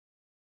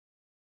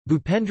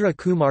Bhupendra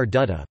Kumar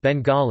Datta,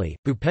 Bengali,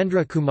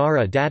 Bhupendra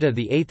Kumara Datta,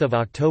 the 8th of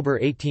October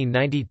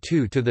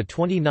 1892 to the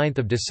 29th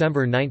of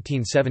December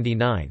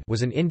 1979,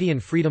 was an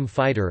Indian freedom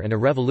fighter and a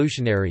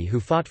revolutionary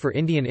who fought for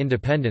Indian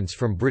independence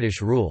from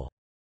British rule.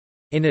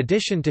 In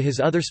addition to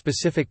his other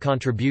specific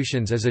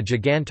contributions as a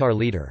Jugantar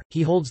leader,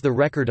 he holds the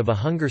record of a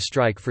hunger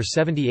strike for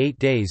 78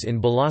 days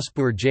in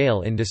Daulatpur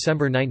jail in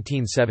December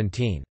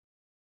 1917.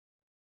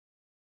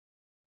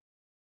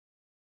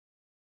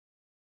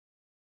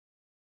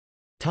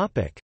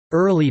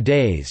 Early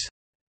days.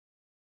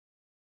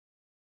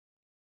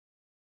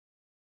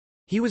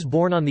 He was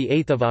born on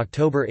 8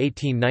 October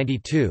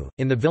 1892,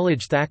 in the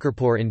village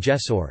Thakurpur in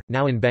Jessore,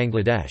 now in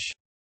Bangladesh.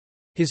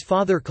 His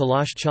father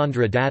Kailash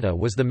Chandra Datta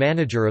was the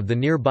manager of the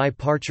nearby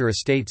Parcher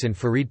estates in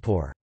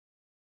Faridpur.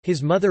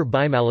 His mother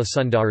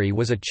Bimalasundari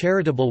was a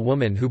charitable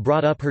woman who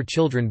brought up her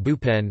children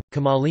Bhupen,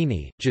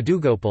 Kamalini,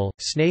 Jadugopal,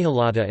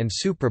 Snehalata and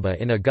Suprabha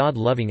in a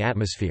God-loving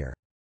atmosphere.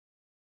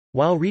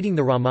 While reading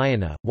the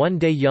Ramayana, one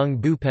day young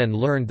Bhupen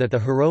learned that the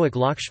heroic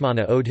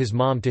Lakshmana owed his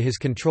mom to his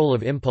control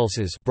of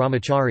impulses,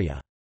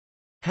 brahmacharya.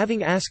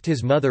 Having asked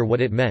his mother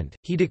what it meant,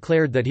 he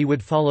declared that he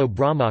would follow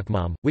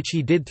brahmacharya, which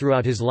he did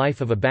throughout his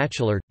life of a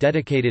bachelor,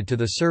 dedicated to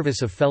the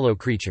service of fellow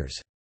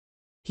creatures.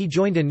 He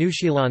joined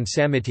Anushilan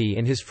Samiti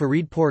in his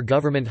Faridpur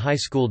government high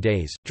school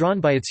days,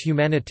 drawn by its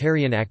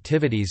humanitarian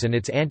activities and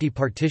its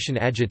anti-partition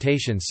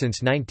agitations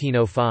since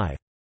 1905.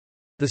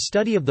 The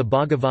study of the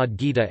Bhagavad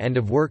Gita and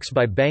of works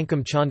by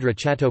Bankim Chandra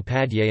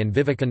Chattopadhyay and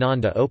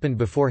Vivekananda opened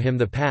before him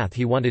the path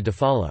he wanted to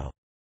follow.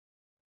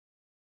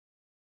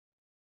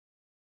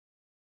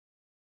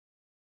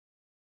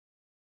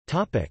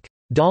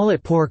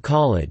 Daulatpur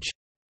College.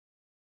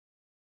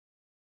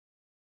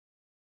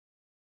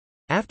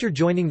 After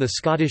joining the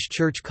Scottish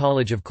Church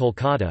College of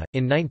Kolkata,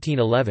 in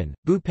 1911,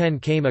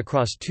 Bhupen came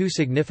across two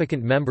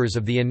significant members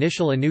of the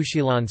initial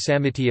Anushilan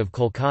Samiti of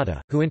Kolkata,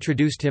 who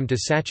introduced him to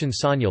Sachin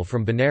Sanyal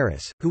from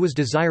Benares, who was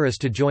desirous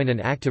to join an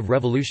active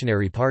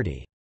revolutionary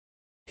party.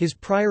 His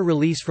prior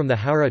release from the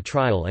Howrah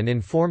trial and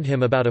informed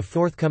him about a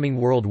forthcoming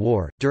world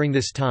war. During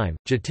this time,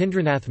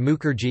 Jatindranath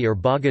Mukherjee or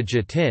Bhaga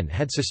Jatin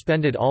had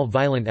suspended all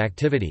violent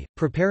activity,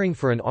 preparing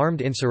for an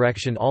armed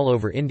insurrection all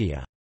over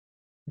India.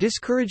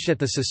 Discouraged at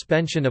the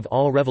suspension of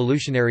all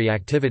revolutionary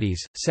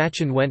activities,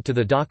 Sachin went to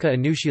the Dhaka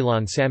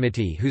Anushilan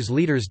Samiti, whose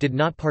leaders did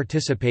not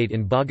participate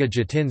in Bhaga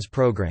Jatin's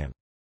program.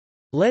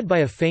 Led by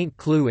a faint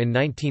clue in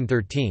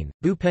 1913,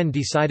 Bhupen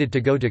decided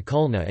to go to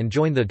Khulna and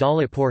join the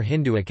Daulatpur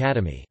Hindu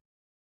Academy.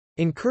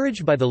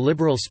 Encouraged by the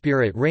liberal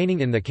spirit reigning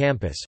in the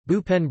campus,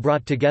 Bhupen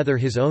brought together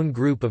his own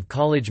group of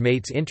college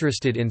mates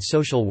interested in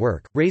social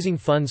work, raising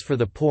funds for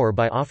the poor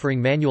by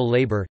offering manual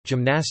labor,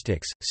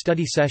 gymnastics,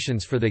 study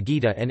sessions for the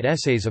Gita and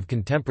essays of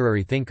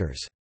contemporary thinkers.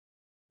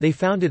 They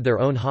founded their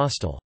own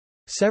hostel.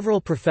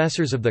 Several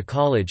professors of the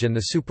college and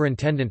the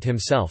superintendent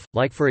himself,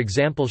 like for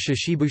example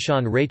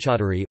Shashibhushan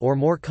Raychaudhuri, or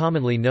more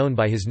commonly known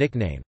by his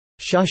nickname,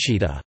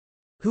 Shashita,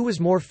 who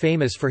was more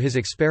famous for his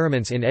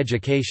experiments in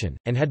education,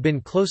 and had been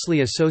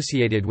closely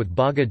associated with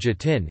Bhaga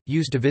Jatin,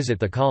 used to visit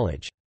the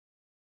college.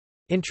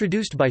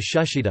 Introduced by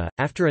Shashita,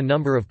 after a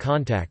number of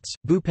contacts,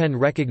 Bhupen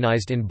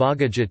recognized in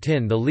Bhaga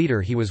Jatin the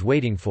leader he was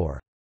waiting for.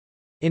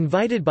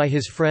 Invited by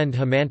his friend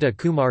Hemanta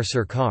Kumar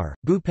Sarkar,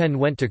 Bhupen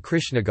went to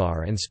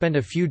Krishnagar and spent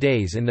a few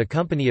days in the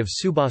company of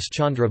Subhas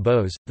Chandra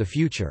Bose, the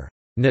future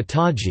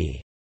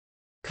Netaji.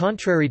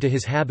 Contrary to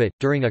his habit,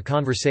 during a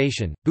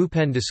conversation,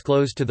 Bhupen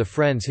disclosed to the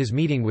friends his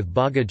meeting with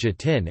Bhaga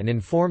Jatin and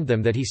informed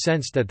them that he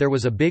sensed that there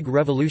was a big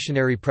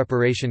revolutionary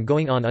preparation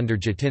going on under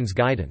Jatin's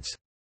guidance.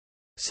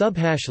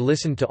 Subhash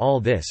listened to all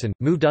this and,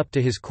 moved up to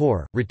his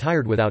core,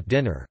 retired without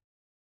dinner.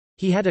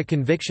 He had a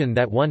conviction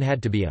that one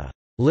had to be a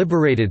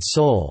liberated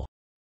soul,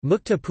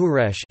 Mukta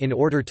Puresh, in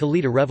order to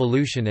lead a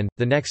revolution and,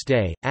 the next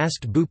day,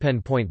 asked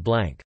Bhupen point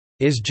blank,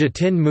 "Is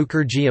Jatin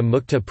Mukherjee a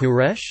Mukta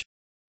Puresh?"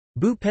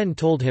 Bhupen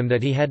told him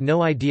that he had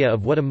no idea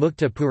of what a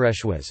Mukta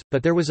Puresh was,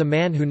 but there was a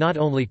man who not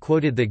only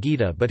quoted the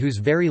Gita but whose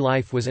very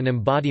life was an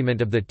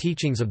embodiment of the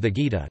teachings of the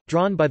Gita.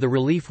 Drawn by the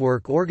relief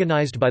work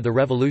organized by the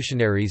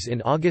revolutionaries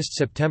in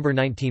August-September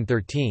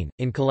 1913,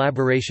 in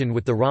collaboration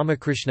with the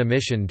Ramakrishna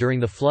Mission during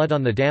the flood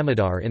on the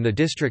Damodar in the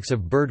districts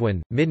of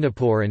Burdwan,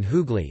 Midnapur and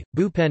Hooghly,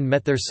 Bhupen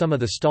met there some of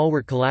the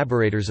stalwart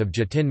collaborators of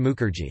Jatin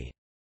Mukherjee.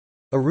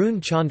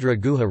 Arun Chandra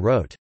Guha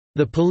wrote,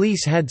 "The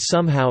police had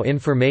somehow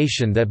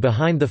information that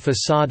behind the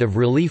facade of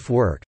relief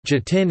work,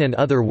 Jatin and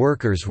other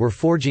workers were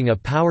forging a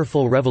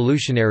powerful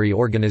revolutionary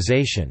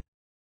organization."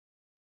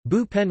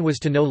 Bhupen was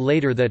to know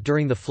later that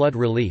during the flood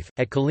relief,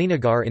 at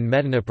Kalinagar in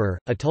Medinipur,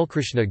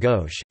 Atulkrishna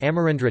Ghosh,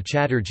 Amarendra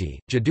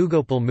Chatterjee,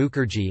 Jadugopal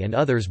Mukherjee and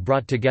others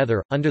brought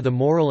together, under the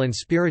moral and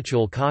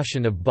spiritual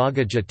caution of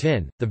Bhaga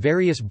Jatin, the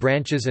various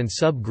branches and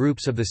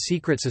sub-groups of the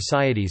secret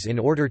societies in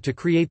order to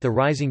create the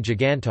rising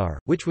Jugantar,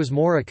 which was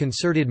more a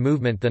concerted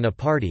movement than a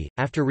party.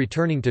 After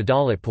returning to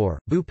Daulatpur,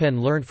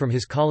 Bhupen learned from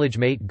his college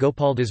mate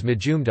Gopaldas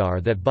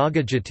Majumdar that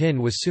Bhaga Jatin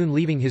was soon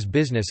leaving his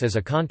business as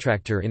a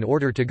contractor in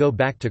order to go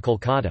back to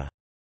Kolkata.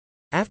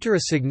 After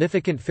a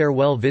significant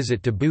farewell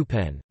visit to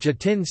Bhupen,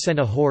 Jatin sent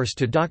a horse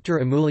to Dr.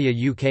 Amulya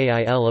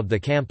Ukil of the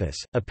campus,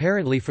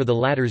 apparently for the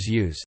latter's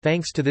use.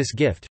 Thanks to this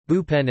gift,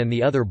 Bhupen and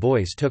the other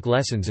boys took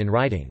lessons in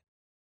writing.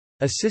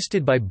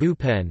 Assisted by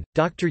Bhupen,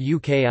 Dr.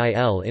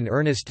 Ukil in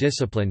earnest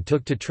discipline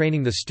took to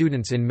training the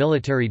students in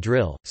military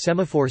drill,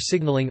 semaphore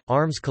signaling,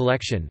 arms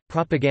collection,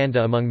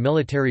 propaganda among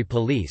military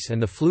police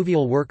and the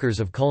fluvial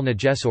workers of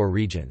Khulna-Jessore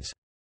regions.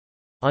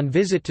 On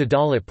visit to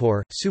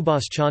Daulatpur,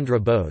 Subhas Chandra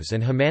Bose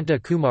and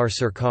Hemanta Kumar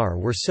Sarkar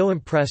were so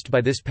impressed by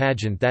this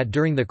pageant that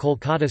during the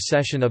Kolkata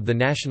session of the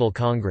National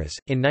Congress,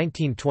 in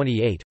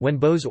 1928, when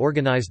Bose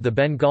organised the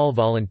Bengal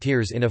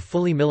Volunteers in a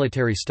fully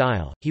military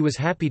style, he was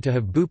happy to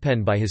have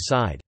Bhupen by his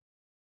side.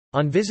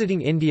 On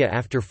visiting India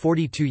after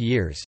 42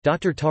 years,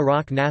 Dr.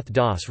 Tarak Nath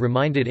Das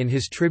reminded in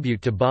his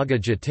tribute to Bhaga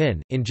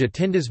Jatin, in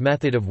Jatinda's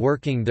method of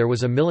working there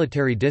was a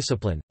military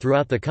discipline.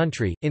 Throughout the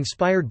country,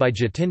 inspired by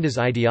Jatinda's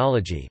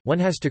ideology, one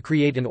has to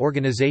create an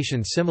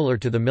organisation similar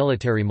to the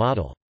military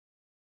model.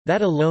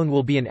 That alone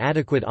will be an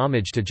adequate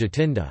homage to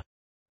Jatinda.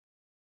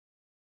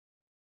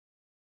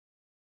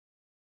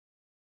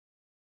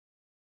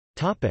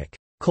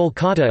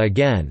 Kolkata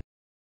again.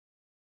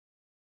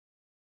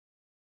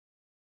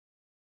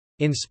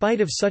 In spite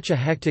of such a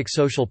hectic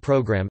social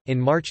program, in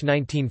March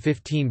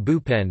 1915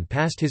 Bhupen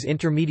passed his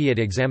intermediate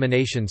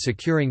examination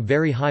securing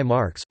very high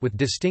marks, with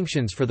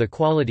distinctions for the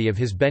quality of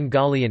his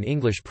Bengali and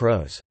English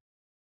prose.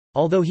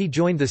 Although he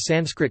joined the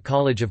Sanskrit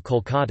College of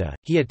Kolkata,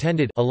 he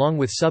attended along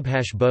with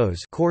Subhash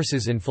Bose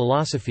courses in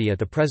philosophy at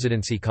the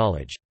Presidency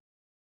College.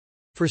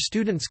 For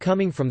students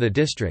coming from the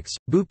districts,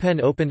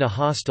 Bhupen opened a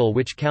hostel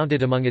which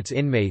counted among its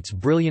inmates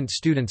brilliant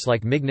students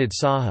like Meghnad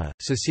Saha,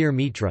 Sasir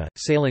Mitra,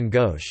 Sailan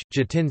Ghosh,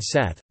 Jatin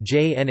Seth,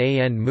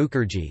 Jnan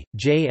Mukherjee,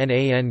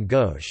 Jnan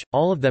Ghosh,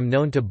 all of them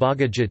known to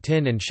Bhaga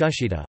Jatin and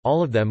Shushita,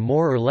 all of them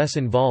more or less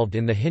involved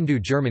in the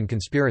Hindu-German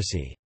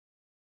conspiracy.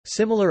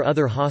 Similar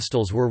other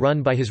hostels were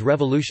run by his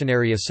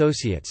revolutionary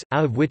associates,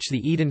 out of which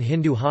the Eden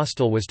Hindu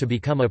Hostel was to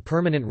become a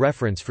permanent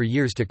reference for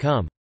years to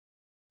come.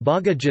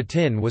 Bhaga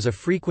Jatin was a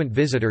frequent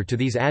visitor to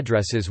these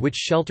addresses which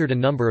sheltered a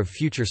number of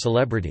future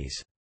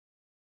celebrities.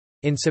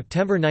 In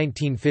September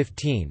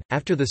 1915,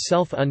 after the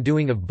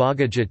self-undoing of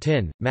Bhaga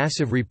Jatin,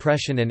 massive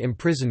repression and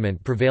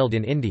imprisonment prevailed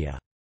in India.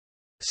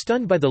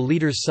 Stunned by the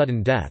leader's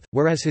sudden death,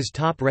 whereas his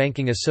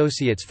top-ranking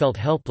associates felt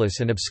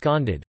helpless and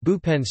absconded,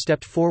 Bhupen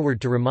stepped forward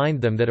to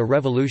remind them that a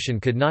revolution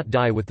could not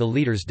die with the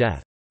leader's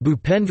death.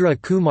 Bhupendra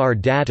Kumar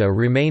Datta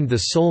remained the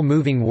sole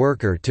moving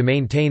worker to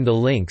maintain the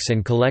links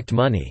and collect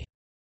money.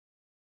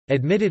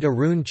 Admitted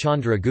Arun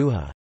Chandra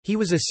Guha. He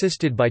was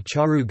assisted by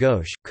Charu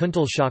Ghosh,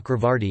 Kuntal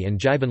Chakravarti and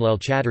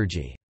Jibanlal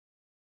Chatterjee.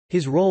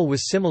 His role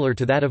was similar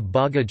to that of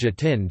Bhaga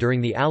Jatin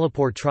during the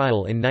Alipur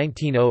trial in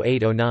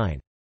 1908–09.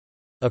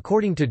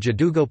 According to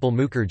Jadugopal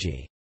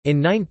Mukherjee,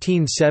 in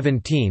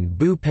 1917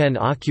 Bhupen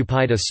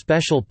occupied a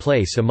special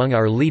place among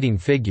our leading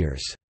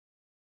figures.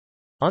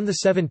 On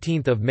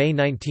 17 May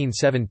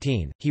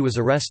 1917, he was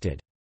arrested.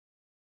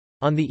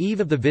 On the eve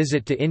of the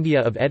visit to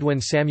India of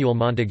Edwin Samuel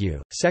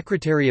Montagu,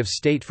 Secretary of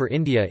State for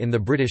India in the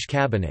British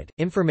cabinet,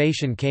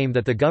 information came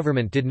that the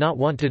government did not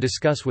want to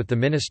discuss with the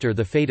minister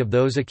the fate of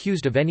those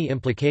accused of any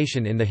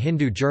implication in the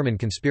Hindu-German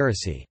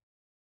conspiracy.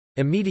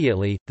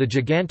 Immediately, the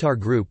Jugantar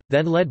Group,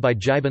 then led by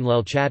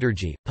Jibanlal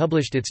Chatterjee,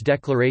 published its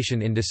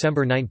declaration in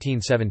December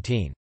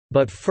 1917.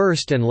 But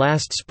first and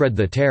last spread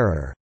the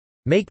terror.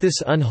 Make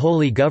this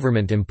unholy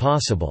government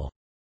impossible.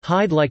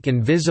 Hide like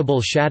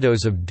invisible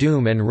shadows of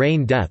doom and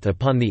rain death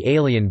upon the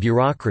alien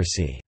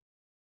bureaucracy.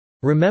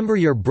 Remember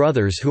your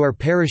brothers who are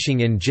perishing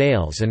in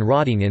jails and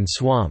rotting in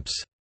swamps.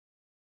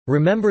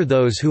 Remember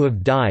those who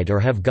have died or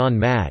have gone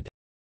mad.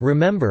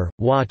 Remember,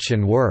 watch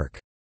and work.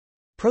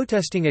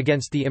 Protesting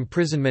against the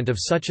imprisonment of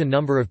such a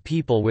number of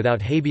people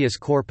without habeas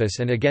corpus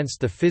and against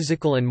the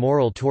physical and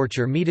moral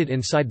torture meted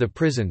inside the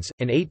prisons,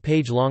 an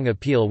 8-page-long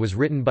appeal was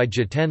written by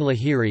Jiten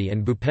Lahiri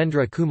and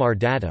Bhupendra Kumar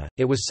Datta.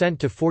 It was sent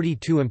to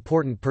 42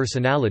 important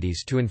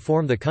personalities to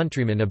inform the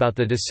countrymen about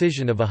the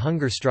decision of a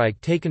hunger strike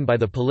taken by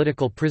the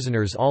political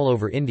prisoners all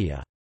over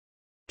India.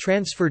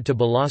 Transferred to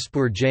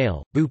Bilaspur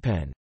jail,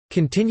 Bhupen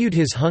continued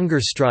his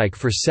hunger strike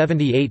for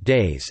 78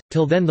 days,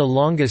 till then the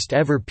longest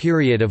ever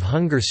period of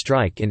hunger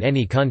strike in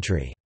any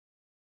country.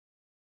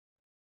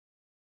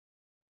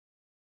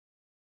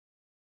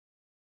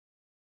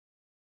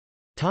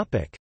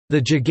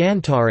 The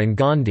Jugantar and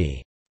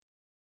Gandhi.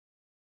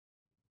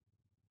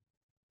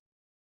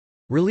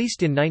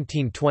 Released in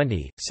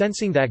 1920,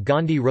 sensing that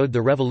Gandhi rode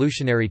the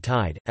revolutionary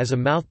tide, as a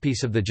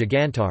mouthpiece of the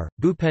Jugantar,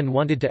 Bhupen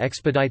wanted to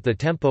expedite the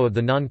tempo of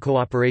the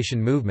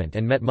non-cooperation movement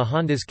and met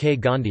Mohandas K.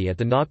 Gandhi at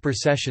the Nagpur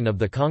session of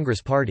the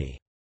Congress Party.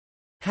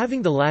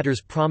 Having the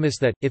latter's promise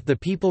that, if the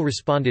people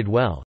responded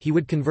well, he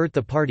would convert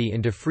the party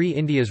into Free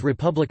India's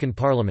Republican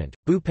Parliament,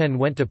 Bhupen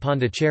went to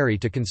Pondicherry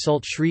to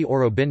consult Sri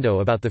Aurobindo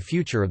about the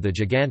future of the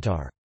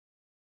Jugantar.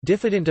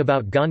 Diffident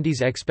about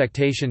Gandhi's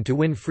expectation to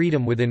win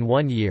freedom within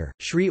 1 year,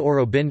 Sri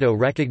Aurobindo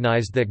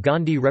recognized that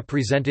Gandhi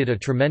represented a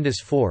tremendous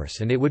force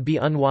and it would be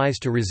unwise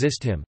to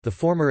resist him. The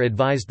former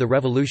advised the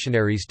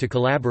revolutionaries to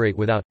collaborate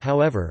without,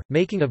 however,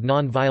 making of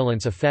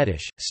non-violence a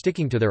fetish,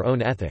 sticking to their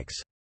own ethics.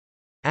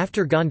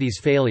 After Gandhi's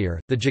failure,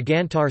 the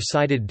Jugantar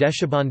cited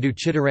Deshabandhu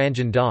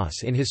Chittaranjan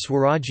Das in his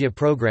Swarajya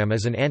program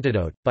as an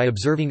antidote, by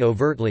observing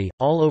overtly,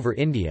 all over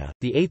India,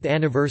 the 8th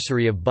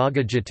anniversary of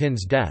Bhagat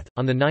Jatin's death.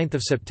 On 9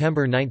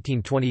 September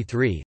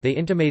 1923, they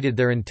intimated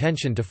their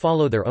intention to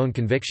follow their own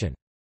conviction.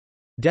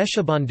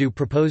 Deshabandhu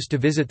proposed to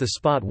visit the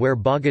spot where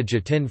Bhagat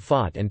Jatin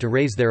fought and to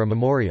raise there a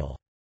memorial.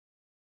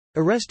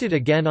 Arrested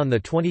again on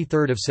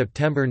 23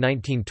 September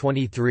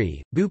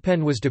 1923,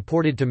 Bhupen was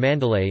deported to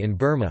Mandalay in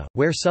Burma,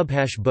 where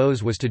Subhash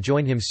Bose was to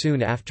join him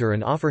soon after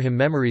and offer him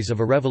memories of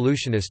a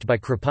revolutionist by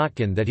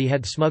Kropotkin that he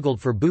had smuggled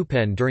for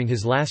Bhupen during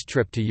his last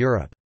trip to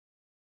Europe.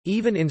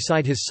 Even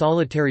inside his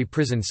solitary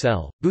prison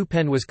cell,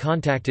 Bhupen was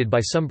contacted by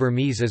some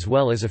Burmese as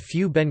well as a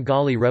few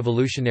Bengali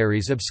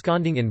revolutionaries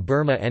absconding in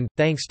Burma and,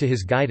 thanks to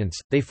his guidance,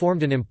 they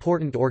formed an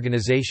important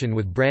organization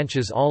with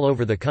branches all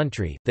over the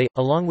country. They,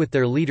 along with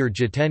their leader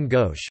Jiten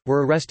Ghosh,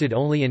 were arrested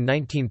only in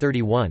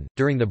 1931,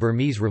 during the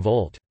Burmese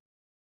Revolt.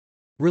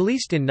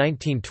 Released in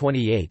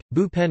 1928,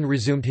 Bhupen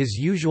resumed his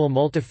usual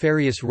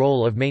multifarious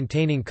role of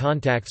maintaining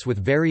contacts with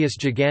various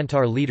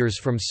Jugantar leaders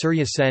from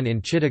Surya Sen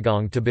in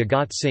Chittagong to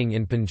Bhagat Singh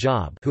in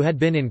Punjab, who had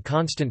been in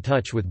constant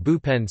touch with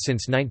Bhupen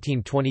since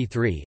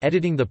 1923,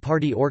 editing the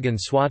party organ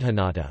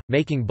Swadhanata,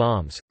 making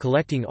bombs,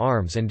 collecting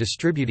arms and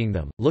distributing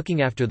them,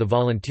 looking after the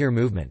volunteer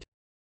movement.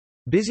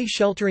 Busy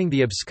sheltering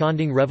the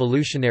absconding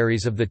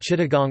revolutionaries of the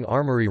Chittagong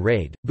Armoury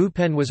raid,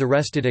 Bhupen was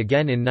arrested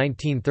again in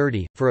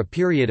 1930, for a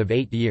period of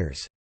 8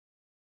 years.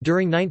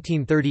 During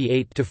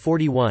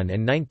 1938–41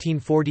 and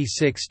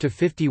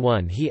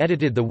 1946–51 he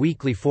edited the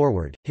Weekly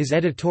Forward. His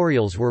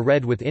editorials were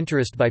read with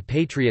interest by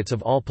patriots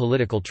of all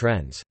political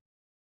trends.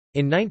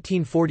 In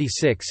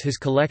 1946 his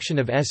collection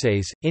of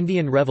essays,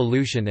 Indian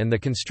Revolution and the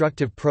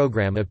Constructive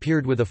Programme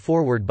appeared with a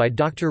foreword by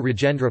Dr.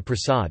 Rajendra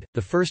Prasad,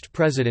 the first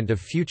president of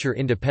future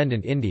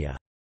independent India.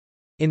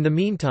 In the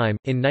meantime,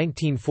 in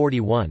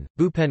 1941,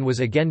 Bhupen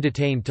was again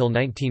detained till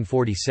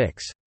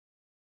 1946.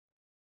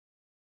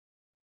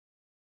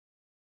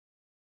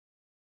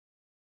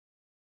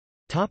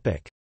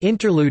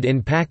 Interlude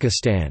in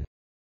Pakistan.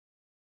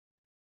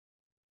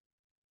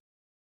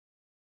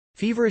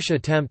 Feverish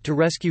attempt to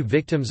rescue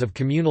victims of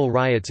communal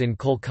riots in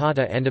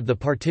Kolkata and of the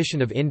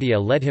partition of India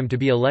led him to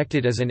be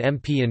elected as an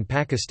MP in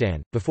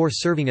Pakistan, before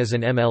serving as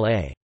an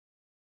MLA.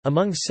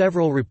 Among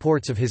several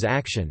reports of his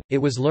action, it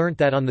was learnt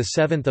that on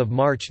 7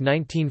 March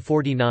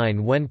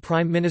 1949 when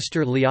Prime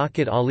Minister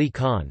Liaquat Ali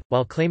Khan,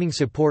 while claiming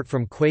support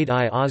from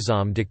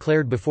Quaid-i-Azam,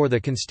 declared before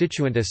the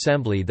Constituent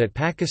Assembly that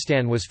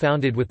Pakistan was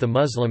founded with the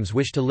Muslims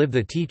wish to live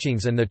the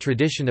teachings and the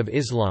tradition of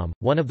Islam,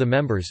 one of the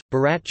members,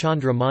 Bharat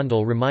Chandra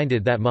Mandal,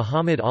 reminded that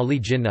Muhammad Ali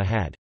Jinnah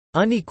had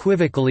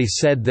unequivocally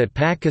said that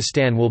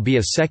Pakistan will be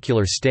a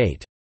secular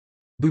state.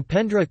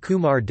 Bhupendra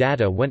Kumar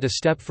Datta went a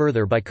step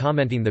further by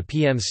commenting the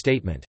PM's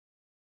statement,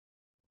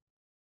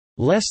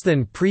 less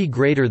than pre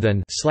greater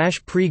than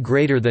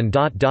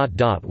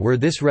were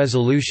this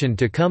resolution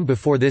to come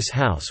before this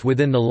House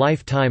within the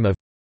lifetime of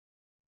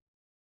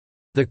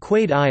the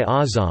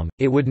Quaid-i-Azam,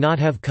 it would not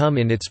have come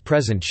in its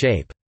present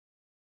shape.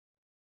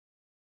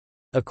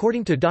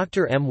 According to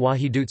Dr. M.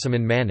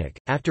 Wahidutzaman Manik,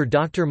 after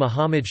Dr.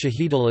 Muhammad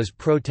Shahidullah's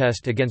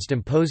protest against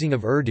imposing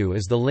of Urdu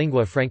as the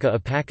lingua franca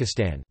of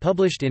Pakistan,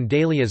 published in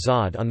Daily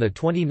Azad on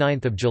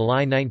 29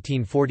 July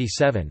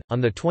 1947,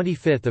 on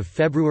 25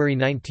 February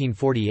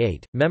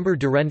 1948, member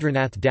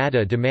Dhirendranath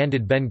Datta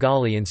demanded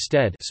Bengali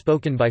instead,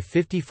 spoken by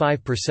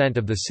 55%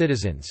 of the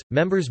citizens.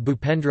 Members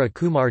Bhupendra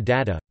Kumar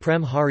Datta,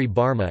 Prem Hari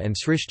Barma and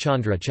Srish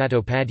Chandra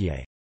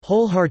Chattopadhyay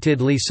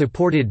wholeheartedly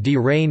supported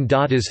Dhirendra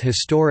Datta's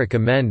historic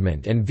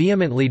amendment and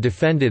vehemently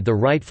defended the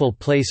rightful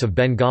place of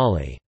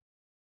Bengali.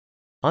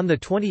 On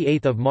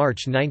 28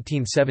 March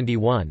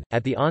 1971,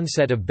 at the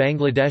onset of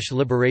Bangladesh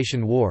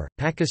Liberation War,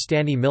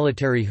 Pakistani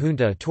military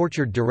junta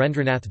tortured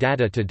Dhirendranath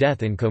Datta to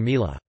death in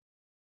Comilla.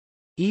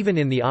 Even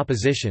in the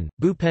opposition,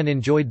 Bhupen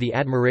enjoyed the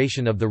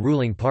admiration of the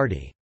ruling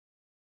party.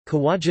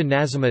 Khawaja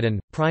Nazimuddin,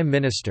 Prime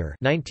Minister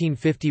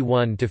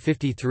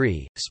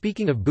 1951–53,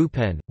 speaking of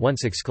Bhupen,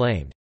 once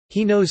exclaimed,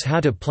 "He knows how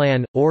to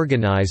plan,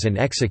 organize and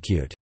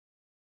execute."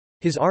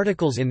 His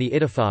articles in the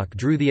Ittifaq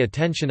drew the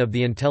attention of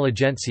the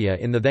intelligentsia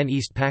in the then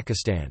East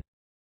Pakistan.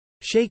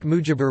 Sheikh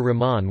Mujibur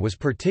Rahman was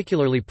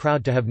particularly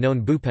proud to have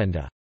known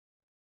Bhupenda.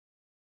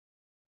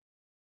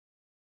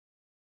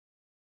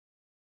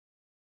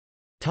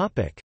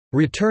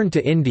 Return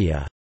to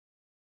India.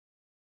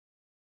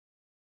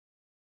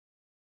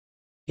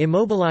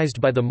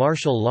 Immobilized by the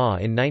martial law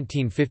in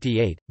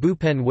 1958,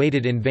 Bhupen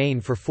waited in vain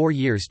for 4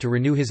 years to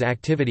renew his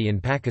activity in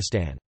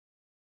Pakistan.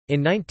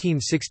 In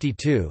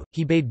 1962,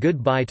 he bade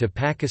goodbye to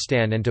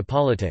Pakistan and to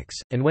politics,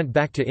 and went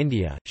back to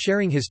India,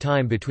 sharing his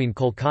time between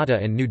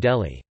Kolkata and New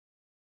Delhi.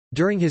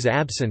 During his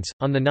absence,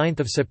 on 9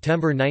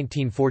 September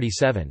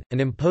 1947, an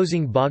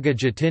imposing Bhaga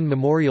Jatin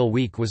Memorial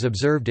Week was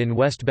observed in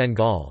West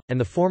Bengal, and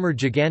the former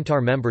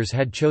Jugantar members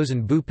had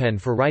chosen Bhupen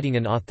for writing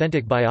an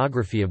authentic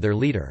biography of their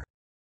leader.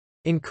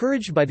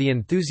 Encouraged by the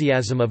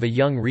enthusiasm of a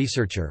young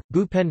researcher,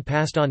 Bhupen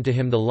passed on to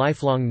him the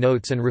lifelong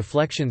notes and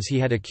reflections he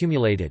had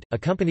accumulated,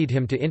 accompanied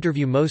him to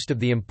interview most of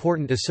the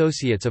important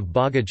associates of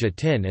Bhaga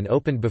Jatin and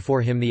opened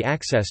before him the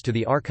access to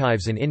the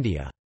archives in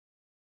India.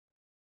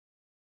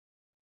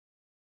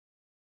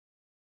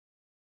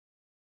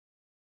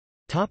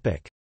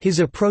 His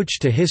approach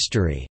to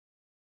history.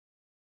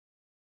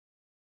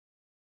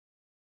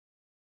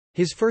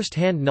 His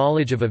first-hand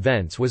knowledge of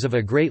events was of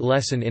a great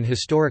lesson in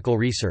historical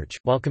research,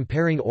 while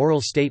comparing oral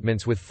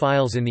statements with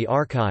files in the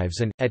archives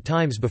and, at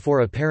times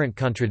before apparent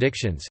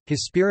contradictions,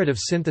 his spirit of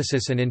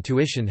synthesis and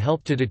intuition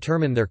helped to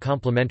determine their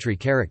complementary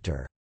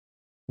character.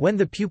 When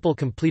the pupil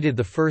completed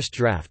the first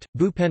draft,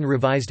 Bhupen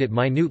revised it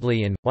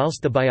minutely and,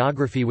 whilst the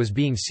biography was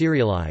being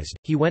serialized,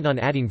 he went on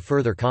adding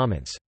further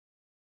comments.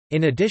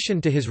 In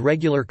addition to his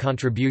regular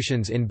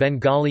contributions in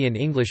Bengali and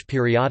English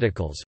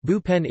periodicals,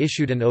 Bhupen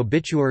issued an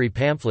obituary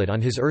pamphlet on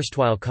his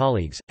erstwhile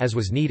colleagues, as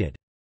was needed.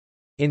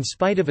 In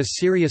spite of a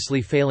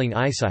seriously failing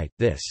eyesight,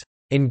 this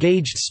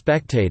engaged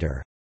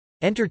spectator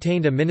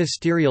entertained a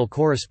ministerial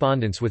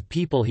correspondence with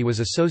people he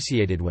was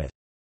associated with.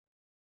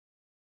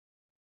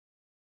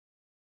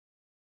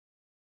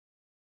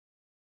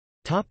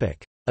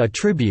 A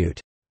tribute.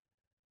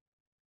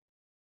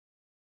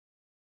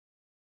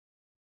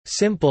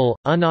 Simple,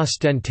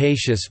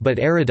 unostentatious but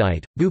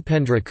erudite,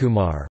 Bhupendra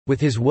Kumar, with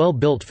his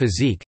well-built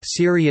physique,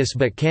 serious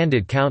but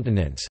candid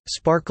countenance,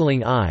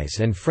 sparkling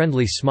eyes and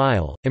friendly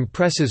smile,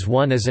 impresses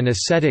one as an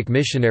ascetic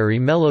missionary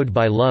mellowed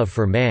by love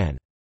for man.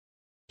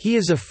 He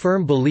is a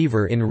firm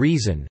believer in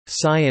reason,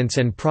 science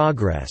and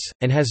progress,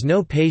 and has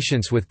no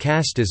patience with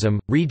casteism,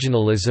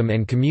 regionalism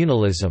and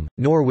communalism,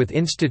 nor with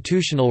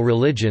institutional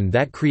religion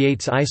that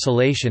creates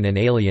isolation and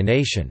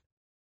alienation.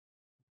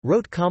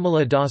 Wrote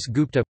Kamala Das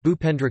Gupta.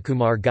 Bhupendra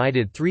Kumar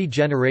guided 3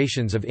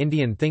 generations of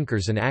Indian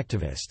thinkers and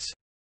activists.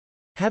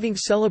 Having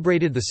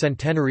celebrated the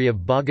centenary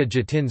of Bhaga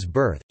Jatin's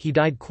birth, he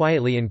died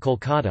quietly in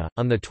Kolkata,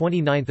 on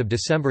 29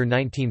 December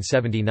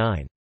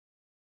 1979.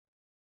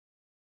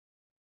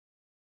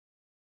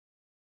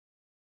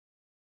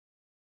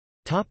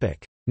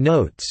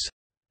 Notes